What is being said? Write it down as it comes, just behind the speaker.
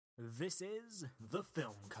This is the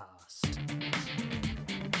Filmcast.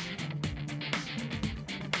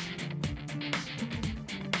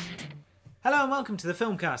 Hello and welcome to the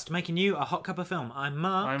Filmcast, making you a hot cup of film. I'm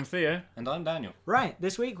Mark. I'm Theo. And I'm Daniel. Right,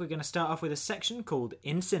 this week we're going to start off with a section called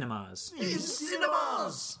In Cinemas. In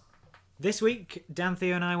Cinemas! This week, Dan,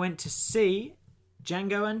 Theo and I went to see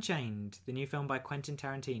Django Unchained, the new film by Quentin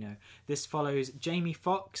Tarantino. This follows Jamie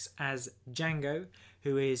Foxx as Django,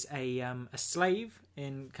 who is a slave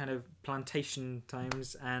in kind of plantation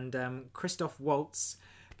times, and Christoph Waltz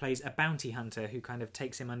plays a bounty hunter who kind of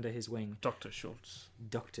takes him under his wing. Dr. Schultz.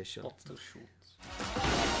 Dr. Schultz. Dr. Schultz.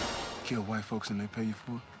 Kill white folks and they pay you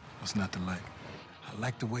for it? What's not to like? I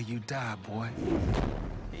like the way you die, boy.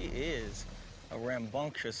 He is a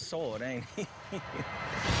rambunctious sword, ain't he?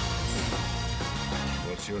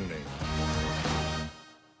 What's your name?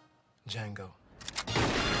 Django.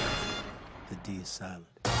 The D is silent.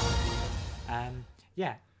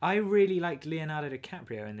 Yeah, I really liked Leonardo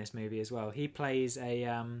DiCaprio in this movie as well. He plays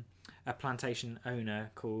a plantation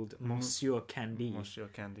owner called Monsieur Candy. Monsieur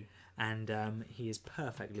Candy. And he is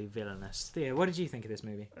perfectly villainous. Theo, what did you think of this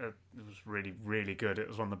movie? It was really, really good. It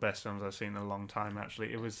was one of the best films I've seen in a long time,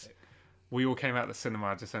 actually. We all came out of the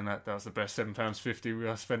cinema just saying that was the best £7.50 we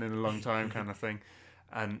are spending in a long time kind of thing.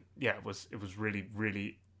 And yeah, it was really,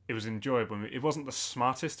 really... It was enjoyable. It wasn't the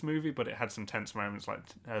smartest movie, but it had some tense moments, like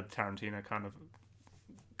Tarantino kind of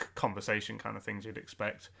conversation kind of things you'd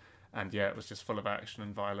expect. And yeah, it was just full of action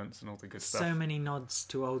and violence and all the good stuff. So many nods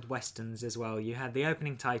to old westerns as well. You had the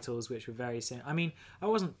opening titles, which were very similar. I mean, I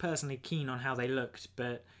wasn't personally keen on how they looked,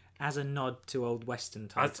 but as a nod to old western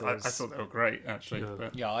titles... I thought they were great, actually. Yeah.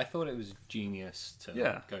 But... Yeah, I thought it was genius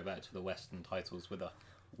to go back to the western titles with a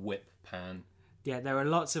whip pan. Yeah, there were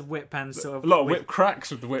lots of whip pans sort of... A lot of whip cracks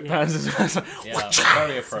with the whip pans as well. Yeah,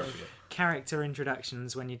 very appropriate. Character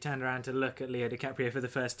introductions, when you turned around to look at Leo DiCaprio for the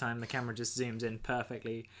first time, the camera just zooms in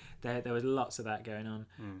perfectly. There was lots of that going on.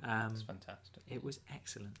 That's fantastic. It was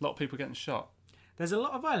excellent. A lot of people getting shot. There's a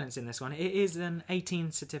lot of violence in this one. It is an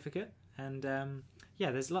 18 certificate, and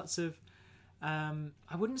there's lots of... I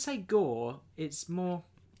wouldn't say gore, it's more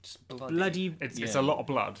Just bloody. bloody... It's a lot of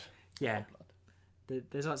blood. Yeah.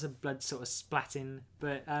 There's lots of blood sort of splatting,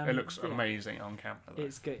 but It looks amazing on camera, though.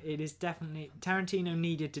 It's good. It is definitely... Tarantino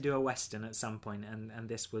needed to do a western at some point, and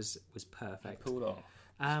this was perfect. Pulled off.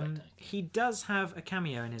 He does have a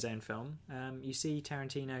cameo in his own film. You see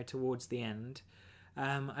Tarantino towards the end.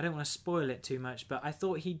 I don't want to spoil it too much, but I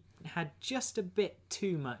thought he had just a bit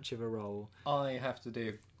too much of a role. I have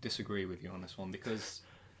to disagree with you on this one, because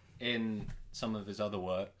in some of his other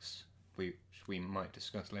works, which we might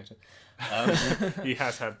discuss later, He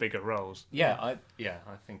has had bigger roles. I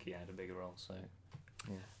think he had a bigger role. So,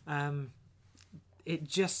 yeah. It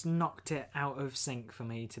just knocked it out of sync for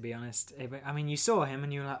me, to be honest. I mean, you saw him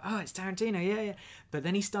and you were like, oh, it's Tarantino, yeah. But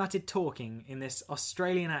then he started talking in this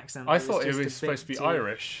Australian accent. I thought it was supposed to be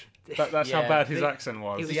Irish. That's how bad his accent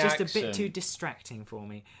was. It was just a bit too distracting for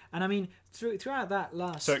me. And I mean, throughout that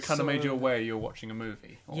last... So it kind of made you aware you're watching a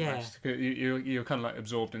movie, almost. Yeah. You're kind of like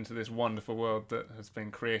absorbed into this wonderful world that has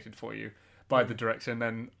been created for you by the director, and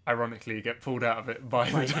then, ironically, you get pulled out of it by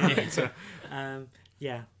the director.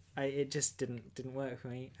 It just didn't work for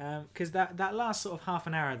me. Because that last sort of half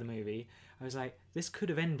an hour of the movie, I was like, this could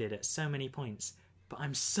have ended at so many points. But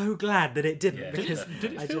I'm so glad that it didn't. Yeah. Because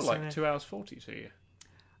Did it feel like 2 hours 40 to you?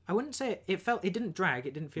 I wouldn't say it didn't drag,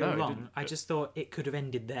 it didn't feel No, it long. didn't. I just thought it could have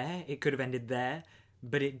ended there,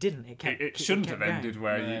 but it didn't. It shouldn't have going. ended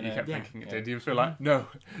where No, you kept Yeah. thinking it did. You feel like, no,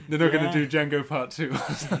 they're not going to do Django Part 2.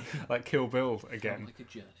 Like Kill Bill again. Like a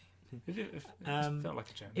journey. It felt like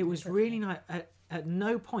a journey. It was really nice. At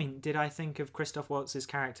no point did I think of Christoph Waltz's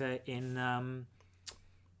character in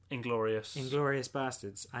Inglourious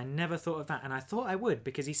Bastards. I never thought of that, and I thought I would,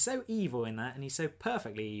 because he's so evil in that, and he's so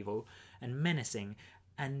perfectly evil and menacing,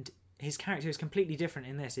 and his character is completely different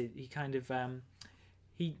in this. He kind of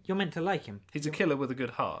you're meant to like him. He's a killer with a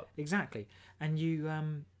good heart. Exactly, and you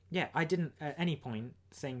I didn't at any point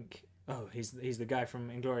think, oh, he's the guy from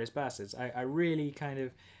Inglourious Bastards. I really kind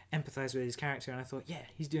of empathised with his character, and I thought, yeah,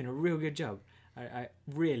 he's doing a real good job. I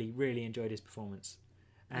really, really enjoyed his performance.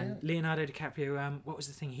 And Leonardo DiCaprio, what was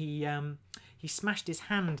the thing? He smashed his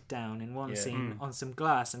hand down in one scene on some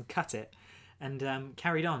glass and cut it, and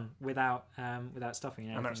carried on without stopping.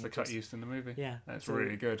 And that's the cut used in the movie. Yeah, that's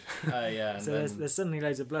really good. And so there's suddenly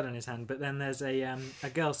loads of blood on his hand, but then there's a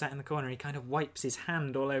girl sat in the corner. He kind of wipes his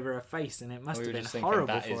hand all over her face, and it must have been horrible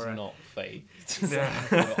that for her. That is not fake.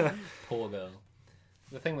 Yeah. Poor girl.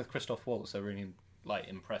 The thing with Christoph Waltz that really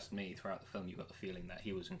impressed me throughout the film, you got the feeling that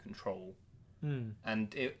he was in control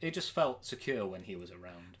and it just felt secure when he was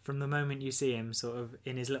around. From the moment you see him sort of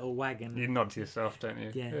in his little wagon. You nod to yourself, don't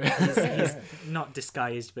you? Yeah, he's not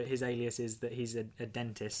disguised, but his alias is that he's a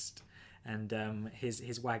dentist, and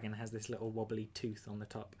his wagon has this little wobbly tooth on the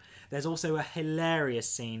top. There's also a hilarious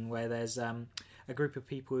scene where there's a group of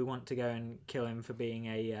people who want to go and kill him for being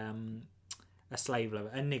a slave lover,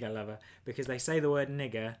 a nigger lover, because they say the word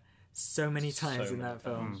nigger so many times in that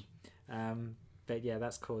film. But yeah,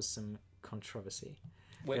 that's caused some controversy.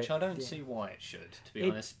 Which But, I don't yeah. see why it should, to be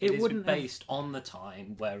honest. it It is wouldn't have- based on the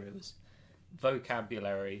time where it was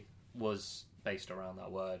vocabulary was based around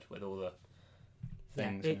that word with all the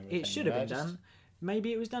Yeah, things. it should have been done.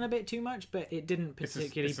 Maybe it was done a bit too much, but it didn't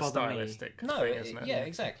particularly it's a bother me. stylistic No, thing, isn't it? yeah,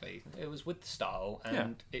 exactly. It was with the style,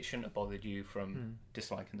 and it shouldn't have bothered you from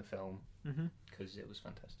disliking the film because it was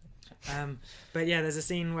fantastic. But yeah, there's a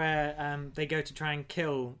scene where they go to try and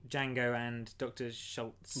kill Django and Dr.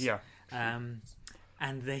 Schultz. Yeah.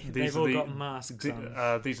 And they've These all are got masks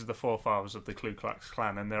on. These are the forefathers of the Ku Klux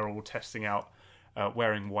Klan, and they're all testing out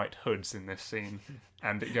wearing white hoods in this scene,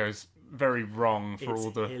 and it goes very wrong for It's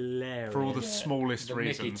all the hilarious. smallest The Mickey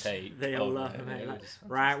reasons. tape. They all laugh about it. Like,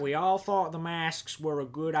 right, we all thought the masks were a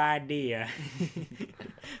good idea.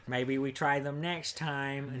 Maybe we try them next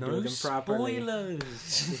time and do them properly.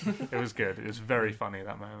 spoilers. It was good. It was very funny at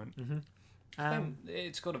that moment.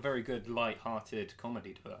 It's got a very good light-hearted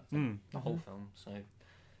comedy to it. The whole film, so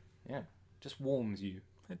yeah, just warms you.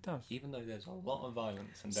 It does. Even though there's a lot of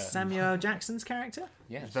violence and death. Samuel L. Jackson's character?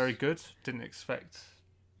 Yes. It's very good.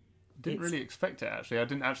 Didn't really expect it, actually. I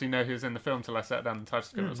didn't actually know he was in the film until I sat down and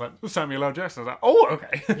touched him. It was like, Samuel L. Jackson. I was like, oh,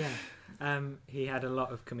 okay. Yeah. He had a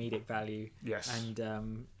lot of comedic value. Yes.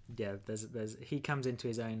 And yeah, there's he comes into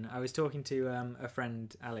his own. I was talking to a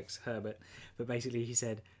friend, Alex Herbert, but basically he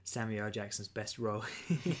said Samuel L. Jackson's best role.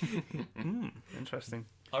 Interesting.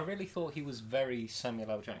 I really thought he was very Samuel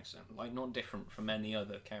L. Jackson, like not different from any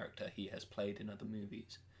other character he has played in other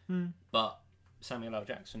movies. But Samuel L.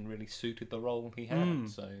 Jackson really suited the role he had,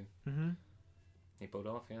 so he pulled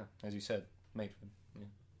off. Yeah, as you said, made for him.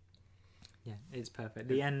 Yeah, it's perfect.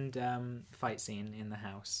 The end fight scene in the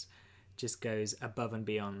house just goes above and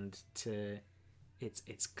beyond. To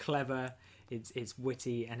it's clever, it's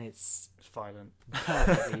witty, and it's violent.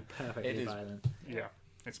 perfectly It is. violent. Yeah,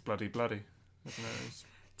 it's bloody, isn't it?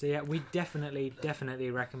 So yeah, we definitely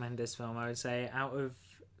recommend this film. I would say out of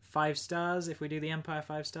 5 stars, if we do the Empire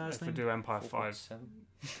 5 stars If thing. we do Empire 5, 4.7.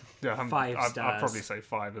 yeah, 5 I'd stars. probably say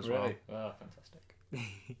 5 as well. Really? Oh,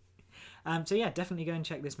 fantastic. So yeah, definitely go and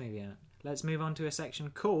check this movie out. Let's move on to a section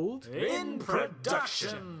called In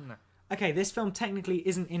Production. Okay, this film technically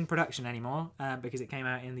isn't in production anymore because it came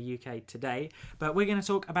out in the UK today, but we're going to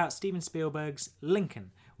talk about Steven Spielberg's Lincoln,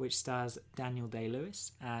 which stars Daniel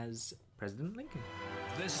Day-Lewis as President Lincoln.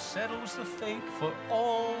 This settles the fate for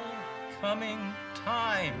all coming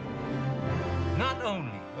time. Not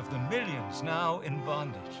only of the millions now in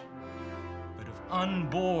bondage, but of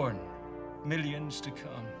unborn millions to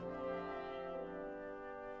come.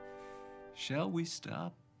 Shall we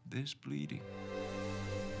stop this bleeding?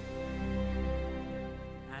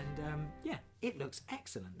 And yeah, it looks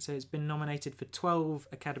excellent. So it's been nominated for 12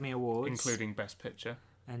 Academy Awards. Including Best Picture.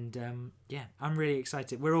 And yeah, I'm really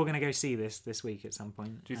excited. We're all going to go see this week at some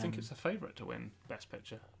point. Do you think it's a favourite to win Best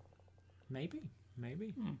Picture? Maybe.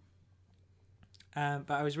 But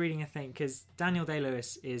I was reading a thing because Daniel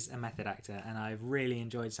Day-Lewis is a method actor, and I've really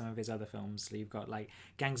enjoyed some of his other films. So you've got like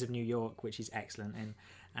Gangs of New York, which he's excellent in,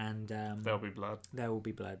 and There'll Be Blood. There Will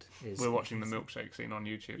Be Blood. We're watching the milkshake scene on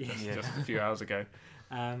YouTube just a few hours ago.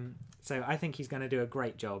 So I think he's going to do a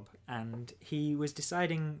great job, and he was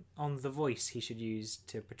deciding on the voice he should use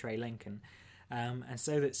to portray Lincoln. And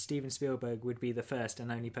so that Steven Spielberg would be the first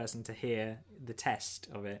and only person to hear the test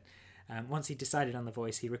of it. Once he decided on the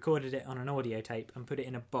voice, he recorded it on an audio tape and put it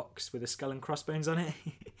in a box with a skull and crossbones on it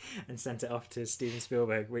and sent it off to Steven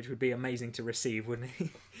Spielberg, which would be amazing to receive, wouldn't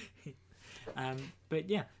it? But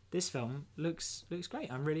yeah, this film looks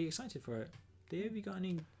great. I'm really excited for it. Theo, have you got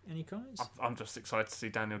any comments? I'm just excited to see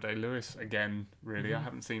Daniel Day-Lewis again, really. I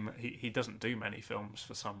haven't seen... He doesn't do many films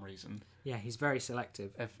for some reason. Yeah, he's very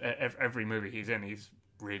selective. Every movie he's in, he's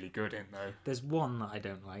really good in, though. There's one that I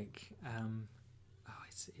don't like.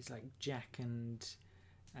 It's like Jack and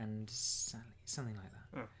Sally, something like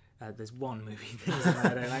that. Oh. There's one movie that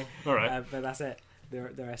I don't like. All right. But that's it.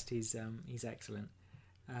 The rest he's excellent.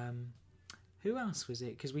 Who else was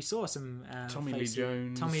it? Because we saw some Tommy Lee faces.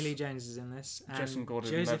 Jones. Tommy Lee Jones is in this. Jason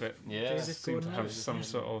Gordon-Levitt Joseph seemed to have Gordon-Levitt. some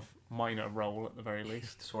sort of minor role at the very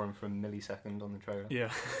least. Saw him for a millisecond on the trailer.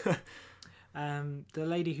 Yeah. The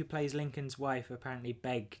lady who plays Lincoln's wife apparently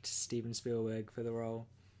begged Steven Spielberg for the role.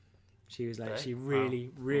 She was like, Okay. she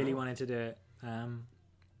really wanted to do it.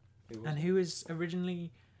 And who was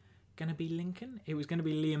originally going to be Lincoln? It was going to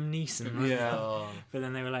be Liam Neeson. Right? Yeah. But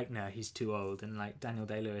then they were like, no, he's too old. And like Daniel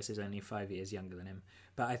Day-Lewis is only 5 years younger than him.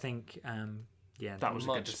 But I think, That was a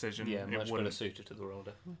good decision. Yeah, It much wouldn't- better suited to the role,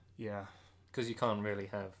 definitely. Yeah. Because you can't really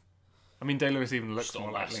have I mean, Day-Lewis even looks stop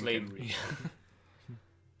more like that Lincoln. slavery.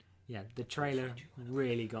 yeah, the trailer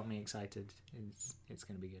really got me excited. It's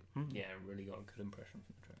going to be good. Yeah, really got a good impression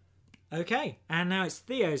from the trailer. Okay, and now it's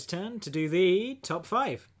Theo's turn to do the top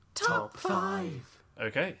 5. Top 5.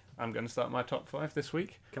 Okay, I'm going to start my top 5 this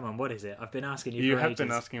week. Come on, what is it? I've been asking you You for have ages.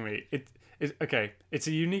 been asking me. Okay, it's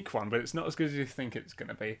a unique one, but it's not as good as you think it's going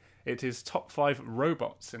to be. It is top 5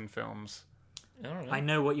 robots in films. I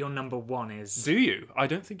know what your number 1 is. Do you? I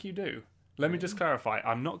don't think you do. Let me just clarify.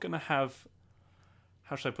 I'm not going to have,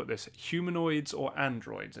 how should I put this, humanoids or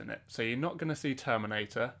androids in it. So you're not going to see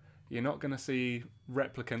Terminator, you're not going to see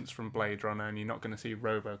replicants from Blade Runner, and you're not going to see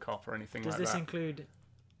RoboCop or anything Does like this that. include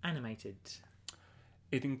animated?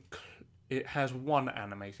 It has one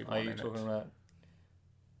animated Are one you in talking it. about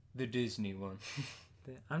the Disney one?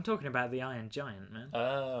 I'm talking about the Iron Giant, man.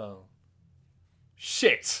 Oh.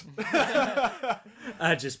 Shit!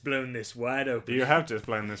 I just blown this wide open. You have just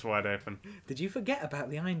blown this wide open. Did you forget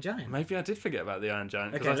about the Iron Giant? Maybe I did forget about the Iron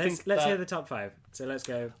Giant. 'cause Okay, I let's think hear that- the top 5. So let's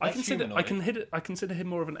go. I That's consider him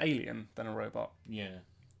more of an alien than a robot. Yeah.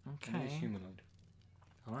 Okay. He's humanoid.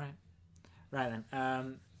 All right. Right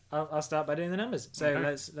then. I'll start by doing the numbers. So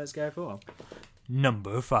Okay. let's go for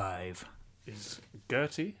number 5. Is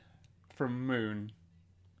Gertie from Moon.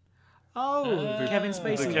 Oh, Kevin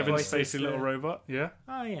Spacey. The Kevin voices Spacey little the- robot, yeah.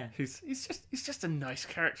 Oh yeah. He's just a nice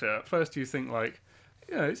character. At first you think like,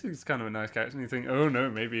 yeah, he's kind of a nice character, and you think, oh no,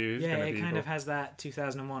 maybe he's Yeah, going to it be kind evil. of has that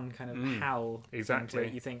 2001 kind of howl. thing to exactly.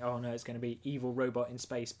 it. You think, oh no, it's going to be evil robot in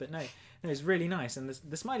space, but no, it's really nice. And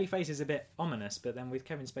the smiley face is a bit ominous, but then with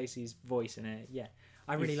Kevin Spacey's voice in it, yeah,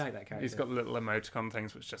 I really like that character. He's got little emoticon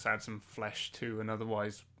things which just add some flesh to, and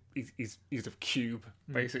otherwise he's a cube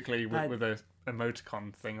basically with a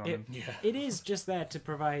emoticon thing on him. It is just there to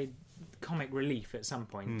provide comic relief at some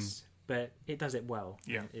points, but it does it well.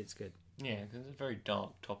 Yeah. It's good. Yeah, because it's a very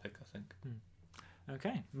dark topic, I think.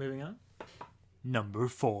 Okay, moving on. Number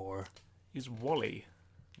 4. He's Wally.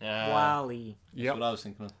 Wally. That's Yep. what I was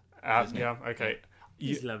thinking of. Yeah. Okay.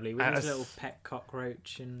 He's lovely with as- his little pet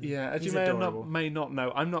cockroach, and Yeah, as he's you adorable. may not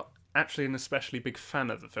know, I'm not actually an especially big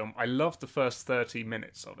fan of the film. I love the first 30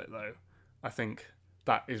 minutes of it, though. I think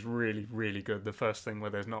that is really, really good. The first thing where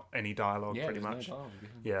there's not any dialogue, Yeah, pretty there's no much. dialogue,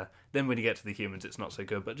 Yeah. Then when you get to the humans, it's not so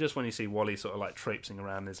good. But just when you see Wally sort of like traipsing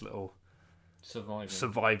around his little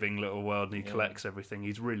surviving little world, and he collects everything,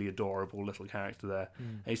 he's really adorable little character there.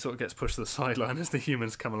 And he sort of gets pushed to the sideline as the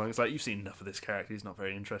humans come along. It's like, you've seen enough of this character, he's not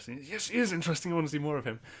very interesting. Yes, he is interesting, I want to see more of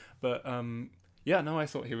him. But yeah, no, I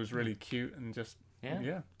thought he was really cute and just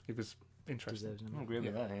he was interesting. Deserves number I agree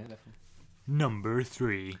with that, yeah, definitely. Number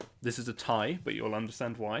 3. This is a tie, but you'll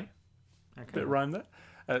understand why. Okay. Bit rhyme there.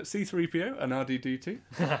 C3PO and R2D2.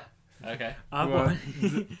 Okay.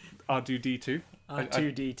 R2D2.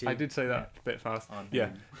 R2D2. I did say that a bit fast. R2. Yeah.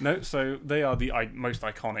 No, so they are the most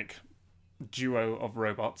iconic duo of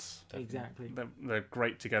robots. Exactly. They're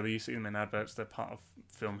great together. You see them in adverts. They're part of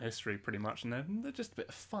film history pretty much, and they're just a bit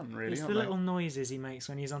of fun, really. It's the aren't they? little noises he makes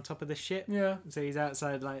when he's on top of the ship. Yeah. So he's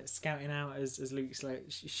outside, like, scouting out as Luke's, like,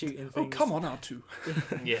 shooting things. Oh, come on, R2.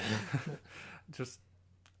 Yeah. Just,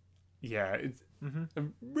 yeah, it's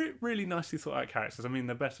really nicely thought out characters. I mean,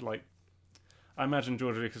 they're better, like, I imagine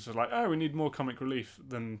George Lucas was like, oh, we need more comic relief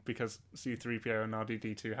than because C-3PO and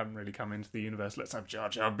R2D2 haven't really come into the universe. Let's have Jar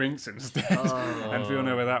Jar Binks instead. And we all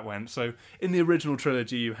know where that went. So in the original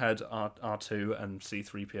trilogy, you had R2 and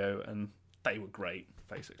C-3PO, and they were great,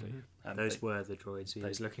 basically. And Those were the droids he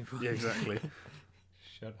was looking for. Yeah, exactly.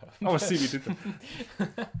 Shut up. Oh, I see we did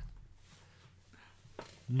that.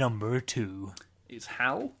 Number 2. It's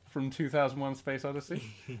Hal from 2001: Space Odyssey.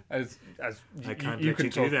 As I can't you let can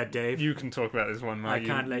you talk, do that, Dave. You can talk about this one, Mark. I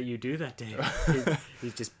can't let you do that, Dave.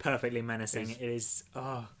 He's just perfectly menacing. He's- It is.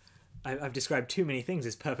 Oh, I've described too many things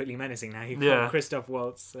as perfectly menacing now. You've Yeah. got Christoph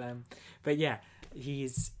Waltz, but yeah,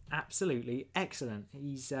 he's absolutely excellent.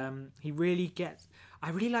 He's he really gets. I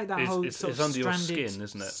really like that whole it's sort of under your stranded, skin,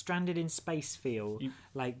 isn't it? stranded in space feel.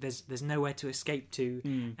 Like there's nowhere to escape to,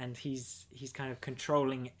 Mm. and he's kind of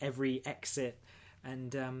controlling every exit.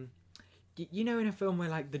 And you know, in a film where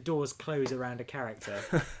like the doors close around a character,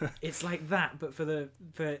 it's like that, but for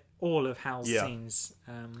all of Hal's Yeah. scenes.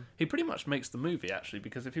 He pretty much makes the movie, actually,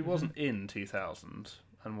 because if he wasn't in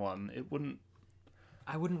 2001, it wouldn't.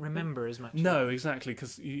 I wouldn't remember as much. No, exactly,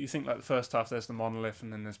 because you think like the first half there's the monolith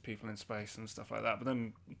and then there's people in space and stuff like that. But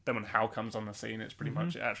then when Hal comes on the scene, it's pretty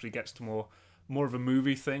much, it actually gets to more of a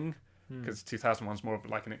movie thing, because 2001's more of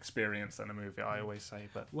like an experience than a movie, I always say.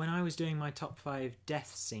 But when I was doing my top 5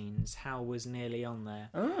 death scenes, Hal was nearly on there.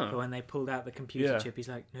 But when they pulled out the computer chip, he's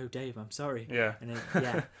like, "No, Dave, I'm sorry." Yeah. And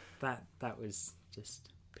that was just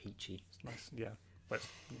peachy. Nice, yeah. But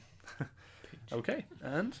okay,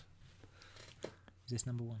 and Is this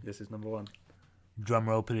number 1? this is number 1. Drum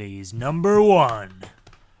roll, please. Number 1.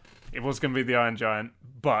 It was going to be the Iron Giant,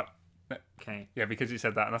 but Okay. yeah, because you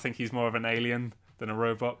said that, and I think he's more of an alien than a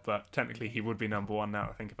robot, but technically he would be number 1 now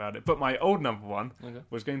that I think about it. But my old number 1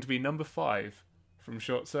 was going to be number 5 from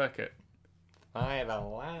Short Circuit,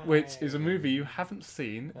 which is a movie you haven't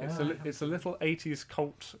seen. It's a little 80s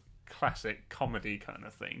cult classic comedy kind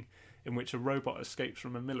of thing, in which a robot escapes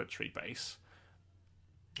from a military base.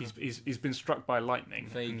 He's been struck by lightning.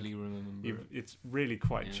 Vaguely remember. It's really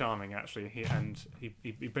quite charming, actually.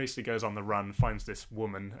 He basically goes on the run, finds this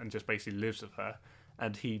woman, and just basically lives with her.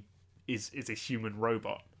 And he is a human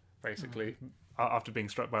robot, basically. After being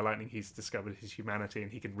struck by lightning, he's discovered his humanity,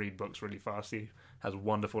 and he can read books really fast. He has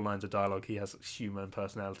wonderful lines of dialogue. He has human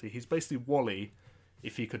personality. He's basically Wall-E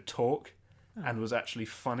if he could talk and was actually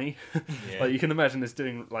funny. Like, you can imagine this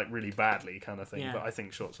doing like really badly kind of thing. But I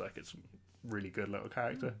think Short Circuit's really good little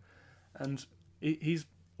character, and he's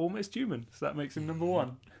almost human, so that makes him number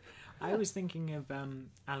 1. I was thinking of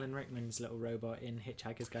Alan Rickman's little robot in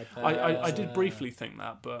Hitchhiker's Guide to I did briefly think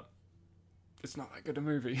that, but it's not that good a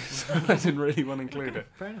movie, so I didn't really want to include it.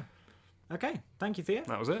 Fair enough. Okay, thank you, Theo.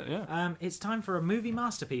 That was it, yeah. It's time for a movie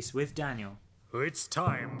masterpiece with Daniel. It's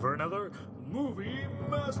time for another movie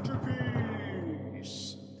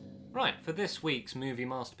masterpiece. Right, for this week's movie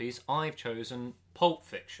masterpiece, I've chosen Pulp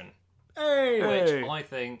Fiction. Hey! Which I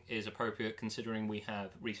think is appropriate considering we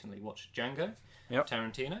have recently watched Django, Yep.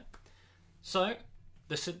 Tarantino. So,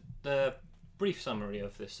 the brief summary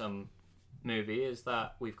of this movie is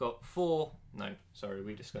that we've got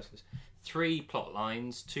we discussed this. 3 plot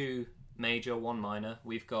lines, 2 major, 1 minor.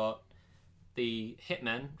 We've got the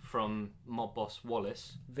hitmen from mob boss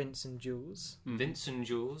Wallace, Vincent Jules,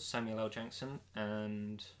 Samuel L. Jackson,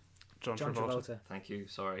 and John Travolta. thank you,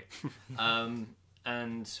 sorry.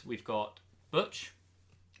 And we've got Butch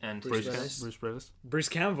and Bruce Willis. Bruce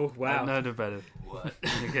Campbell. Wow. No better. What?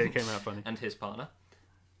 It came out funny. And his partner.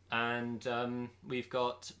 And we've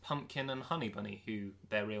got Pumpkin and Honey Bunny, who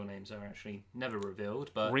their real names are actually never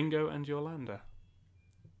revealed, but Ringo and Yolanda.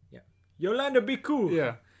 Yeah. Yolanda, be cool.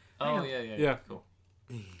 Yeah. Oh yeah. Cool.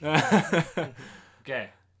 Okay.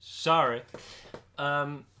 Sorry.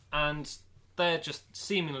 And they're just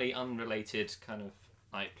seemingly unrelated kind of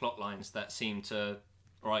like plot lines that seem to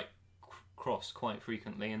cross quite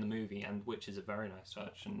frequently in the movie, and which is a very nice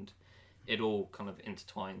touch, and it all kind of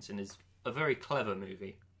intertwines and is a very clever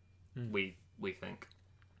movie. We think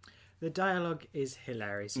the dialogue is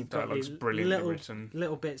hilarious. You've got these brilliantly written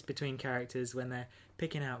little bits between characters when they're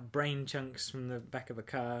picking out brain chunks from the back of a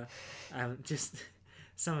car. Just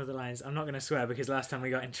some of the lines. I'm not going to swear because last time we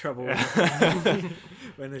got in trouble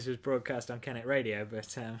when this was broadcast on Kennet Radio.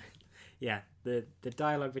 But the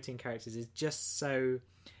dialogue between characters is just so.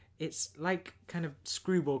 It's like kind of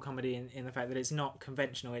screwball comedy in the fact that it's not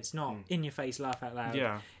conventional. It's not in your face, laugh out loud.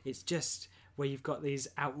 Yeah. It's just where you've got these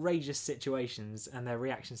outrageous situations and their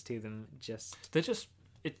reactions to them they're just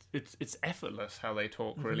it's effortless how they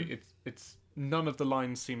talk. Really, it's none of the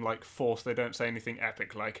lines seem like forced. They don't say anything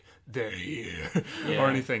epic like "they're here" or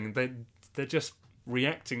anything. They're just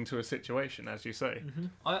reacting to a situation, as you say.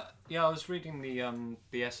 I was reading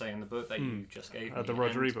the essay in the book that you just gave me, The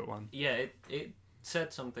Roger Ebert one. Yeah, it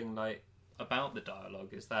said something like about the dialogue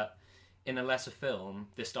is that in a lesser film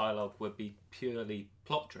this dialogue would be purely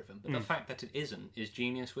plot driven, but the fact that it isn't is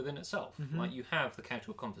genius within itself. Like, you have the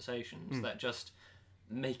casual conversations that just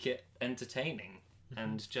make it entertaining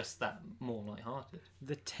and just that more lighthearted.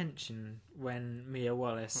 The tension when Mia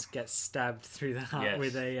Wallace gets stabbed through the heart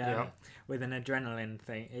with with an adrenaline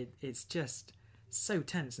thing, it's just so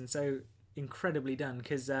tense and so incredibly done.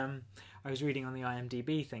 Because I was reading on the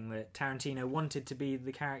IMDb thing that Tarantino wanted to be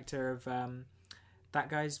the character of that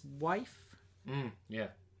guy's wife. The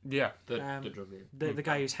drug dealer. The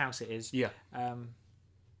guy whose house it is. Yeah.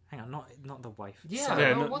 Hang on, not the wife.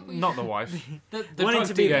 Not the wife. The wanted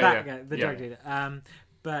to be that guy, the drug Yeah. dealer.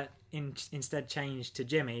 But instead changed to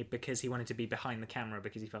Jimmy because he wanted to be behind the camera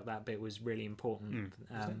because he felt that bit was really important.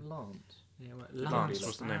 Was it Lance? Yeah, Lance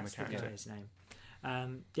was the name of that's the character. guy's name.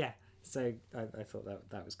 So I thought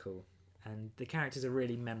that was cool. And the characters are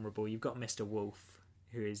really memorable. You've got Mr. Wolf,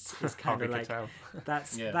 who is kind of like tell.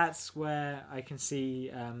 that's where I can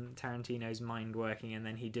see Tarantino's mind working, and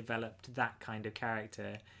then he developed that kind of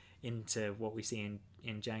character into what we see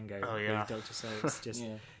in Django with Dr. So it's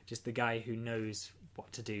just the guy who knows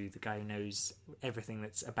what to do, the guy who knows everything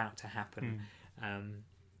that's about to happen.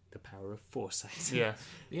 The power of foresight. Yeah.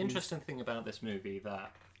 The interesting thing about this movie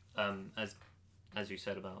that, as you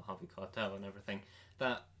said about Harvey Keitel and everything,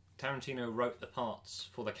 that Tarantino wrote the parts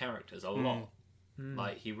for the characters a lot.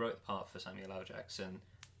 Like, he wrote the part for Samuel L. Jackson,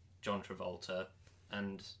 John Travolta,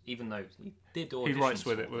 and even though he did auditions, he writes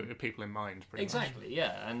with it with people in mind. Exactly, much.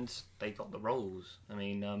 Yeah, and they got the roles. I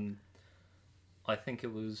mean, I think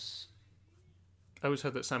it was. I always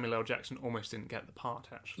heard that Samuel L. Jackson almost didn't get the part.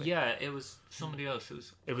 Actually, yeah, it was somebody else.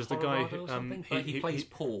 It was the guy who but he plays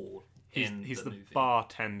Paul. He's the movie.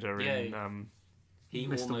 bartender in he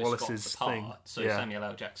Mr. almost Wallace's got the thing. part, so Samuel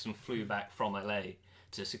L. Jackson flew back from LA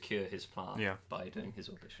to secure his part by doing his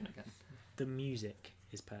audition again. The music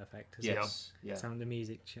is perfect. Yes, yeah. Some of the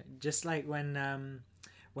music, just like when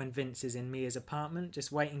Vince is in Mia's apartment,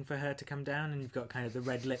 just waiting for her to come down, and you've got kind of the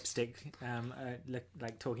red lipstick,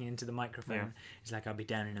 like talking into the microphone. Yeah. He's like, "I'll be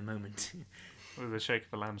down in a moment." With the shake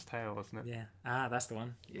of a lamb's tail, wasn't it? Yeah. That's the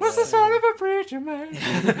one. Yeah. What's the son of a preacher man?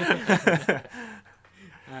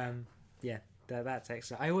 That's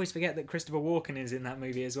excellent. I always forget that Christopher Walken is in that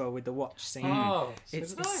movie as well with the watch scene. Oh,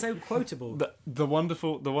 it's so quotable. The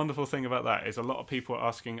wonderful thing about that is a lot of people are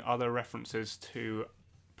asking, are there references to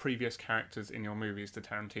previous characters in your movies to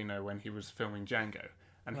Tarantino when he was filming Django?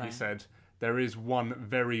 And he said there is one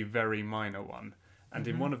very, very minor one. And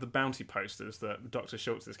in one of the bounty posters that Dr.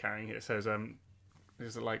 Schultz is carrying, it says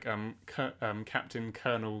is it like Captain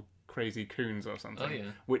Colonel Crazy Coons or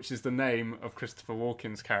something, which is the name of Christopher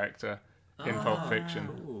Walken's character in Pulp Fiction.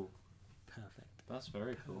 Ooh. Perfect. That's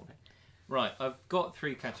very cool. Right, I've got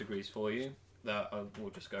 3 categories for you that we'll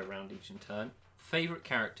just go around each in turn. Favourite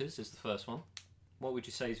characters is the first one. What would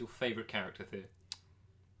you say is your favourite character, Theo?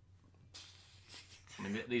 I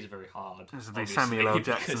mean, these are very hard. This would be Samuel L.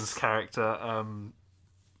 Jackson's character.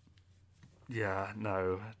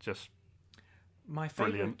 My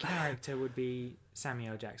favourite character would be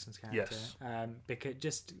Samuel L. Jackson's character. Yes. Because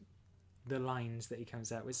just the lines that he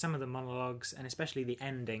comes out with, some of the monologues, and especially the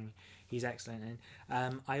ending, he's excellent in.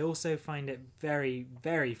 I also find it very,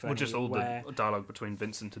 very funny. Well, just all the dialogue between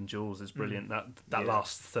Vincent and Jules is brilliant. That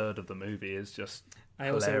last third of the movie is just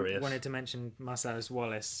hilarious. I also wanted to mention Marcellus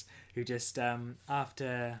Wallace, who just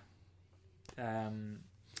after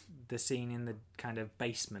the scene in the kind of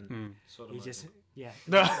basement, he just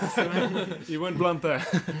you went blunt there.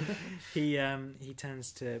 he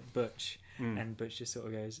turns to Butch, and Butch just sort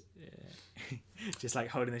of goes, just like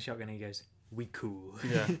holding the shotgun. He goes, "We cool."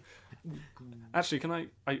 Yeah. Actually,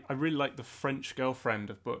 I really like the French girlfriend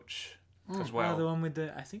of Butch as well. Oh, the one with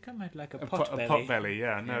the, I think I might like a pot belly. A pot belly,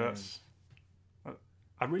 yeah. No, that's.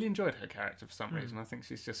 I really enjoyed her character for some reason. I think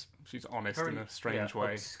she's honest in a strange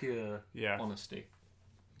way. Obscure honesty.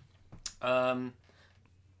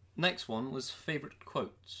 Next one was favourite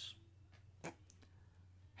quotes.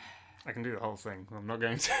 I can do the whole thing. I'm not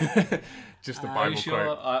going to. Just the Bible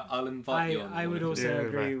quote. I'll invite you on. I would also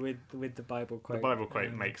agree with the Bible quote. The Bible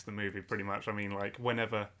quote makes the movie pretty much. I mean, like,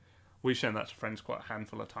 whenever we've shown that to friends quite a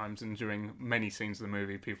handful of times, and during many scenes of the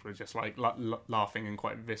movie, people are just like laughing and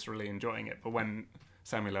quite viscerally enjoying it. But when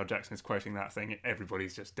Samuel L. Jackson is quoting that thing,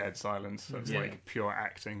 everybody's just dead silence. So it's like pure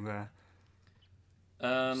acting there.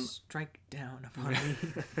 Strike down upon me.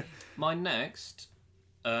 My next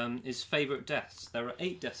is favourite deaths. There are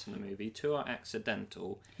 8 deaths in the movie. 2 are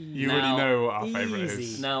accidental. You already know what our favourite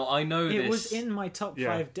is. Now I know this. It was in my top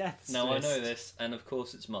 5 deaths. Now list. I know this, and of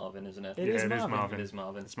course it's Marvin, isn't it? It is Marvin. It's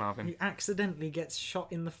Marvin. He accidentally gets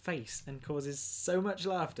shot in the face and causes so much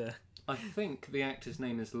laughter. I think the actor's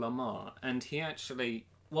name is Lamar, and he actually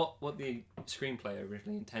what the screenplay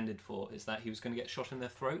originally intended for is that he was going to get shot in the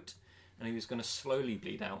throat, and he was going to slowly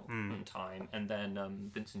bleed out in time, and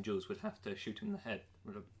then Vincent Jules would have to shoot him in the head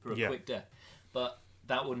for a quick death. But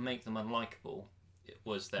that would make them unlikable. It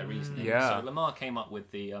was their reasoning. Yeah. So Lamar came up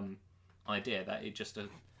with the idea that it just a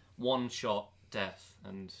one-shot death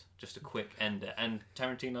and just a quick ender, and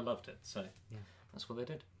Tarantino loved it, so that's what they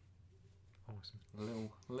did. Awesome. A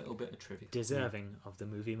little bit of trivia. Deserving of the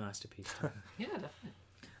movie masterpiece. Yeah, definitely.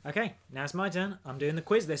 Okay, now it's my turn. I'm doing the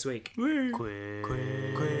quiz this week. Quiz.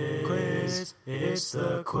 It's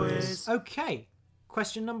the quiz. Okay,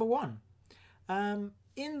 question number 1.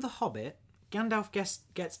 In The Hobbit, Gandalf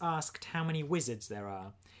gets asked how many wizards there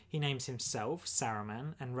are. He names himself,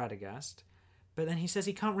 Saruman, and Radagast, but then he says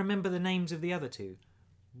he can't remember the names of the other 2.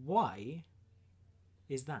 Why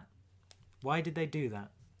is that? Why did they do that?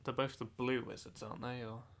 They're both the blue wizards, aren't they?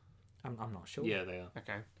 Or I'm not sure. Yeah, they are.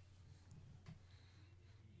 okay.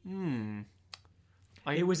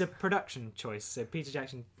 It was a production choice, so Peter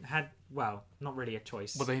Jackson had, well, not really a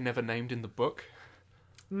choice. Were they never named in the book?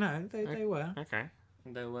 No, they were. Okay.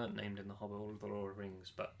 They weren't named in The Hobbit or The Lord of the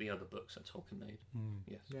Rings, but the other books that Tolkien made.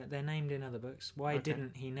 Yes. Yeah, they're named in other books. Why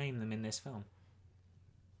didn't he name them in this film?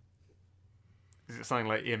 Is it something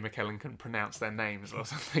like Ian McKellen can pronounce their names or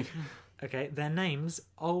something? Okay, their names,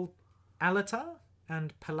 Alatar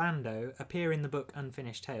and Palando, appear in the book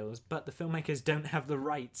Unfinished Tales, but the filmmakers don't have the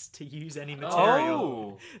rights to use any material.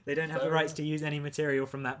 Oh! They don't have the rights to use any material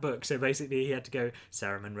from that book, so basically he had to go,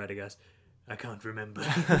 Saruman Radagast, I can't remember.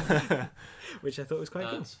 Which I thought was quite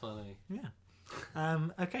That's funny. Yeah.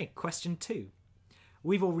 Okay, question 2.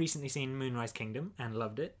 We've all recently seen Moonrise Kingdom and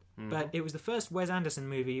loved it, but it was the first Wes Anderson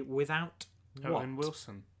movie without what? Owen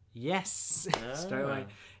Wilson. Yes, straight away.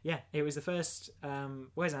 Yeah, it was the first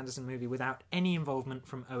Wes Anderson movie without any involvement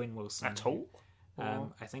from Owen Wilson. At all?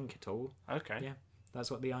 I think at all. Okay. Yeah,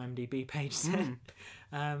 that's what the IMDb page said.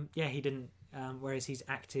 Yeah, he didn't. Whereas he's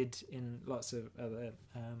acted in lots of other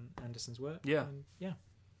Anderson's work. Yeah. Yeah.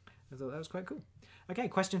 I thought that was quite cool. Okay,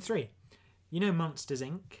 question 3. You know Monsters,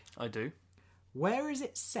 Inc.? I do. Where is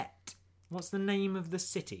it set? What's the name of the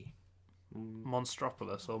city?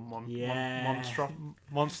 Monstropolis or Yeah.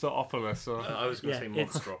 Monsteropolis or I was going to say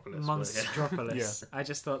it's Monstropolis. Monstropolis. I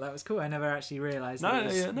just thought that was cool. I never actually realised that it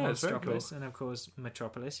was it's very Monstropolis. cool. And of course,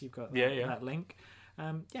 Metropolis. You've got Yeah. that link.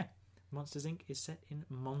 Yeah. Monsters, Inc. is set in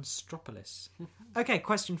Monstropolis. Okay,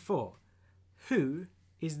 question 4. Who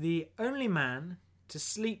is the only man to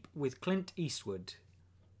sleep with Clint Eastwood?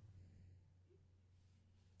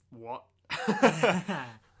 What?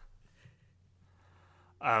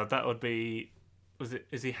 That would be.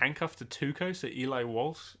 Is he handcuffed to Tuco? So Eli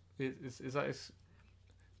Walsh is that his?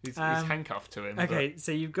 He's handcuffed to him. Okay,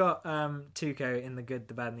 so you've got Tuco in The Good,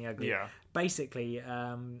 the Bad, and the Ugly. Yeah. Basically,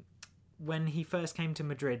 when he first came to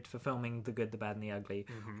Madrid for filming The Good, the Bad, and the Ugly,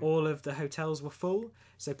 all of the hotels were full.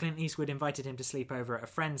 So Clint Eastwood invited him to sleep over at a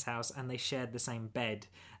friend's house, and they shared the same bed.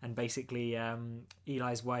 And basically,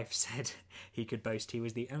 Eli's wife said he could boast he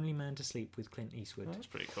was the only man to sleep with Clint Eastwood. That's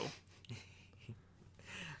pretty cool.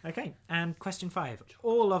 Okay, and question 5.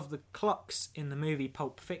 All of the clocks in the movie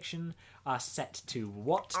Pulp Fiction are set to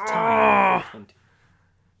what time? 20.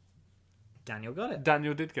 Daniel got it.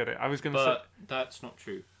 Daniel did get it. I was going to say But that's not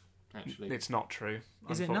true, actually. it's not true.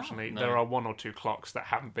 Is it not? Unfortunately, No. there are 1 or 2 clocks that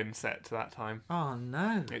haven't been set to that time. Oh,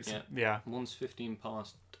 no. It's Yeah. One's 15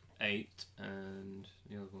 past 8 and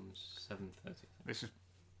the other one's 7:30.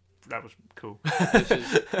 That was cool. This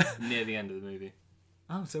is near the end of the movie.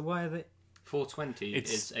 Oh, so why are they... 420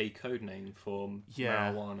 It's- is a code name for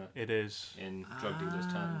Yeah. marijuana It is. in drug dealers'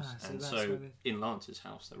 terms. so And that's so why they- in Lance's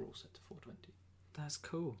house, they're all set to 420. That's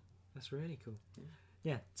cool. That's really cool.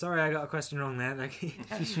 Yeah. Sorry I got a question wrong there. Like,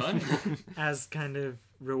 That's fun. as kind of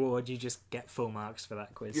reward, you just get full marks for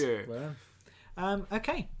that quiz. Yeah. Well,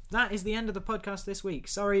 okay. That is the end of the podcast this week.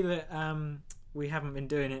 Sorry that we haven't been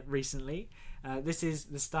doing it recently. This is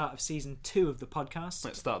the start of season 2 of the podcast.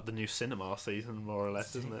 Let's start the new cinema season, more or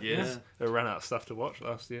less, isn't it? Yeah. They ran out of stuff to watch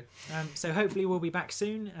last year. So hopefully we'll be back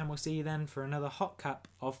soon, and we'll see you then for another hot cup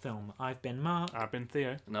of film. I've been Mark. I've been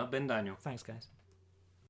Theo. And I've been Daniel. Thanks, guys.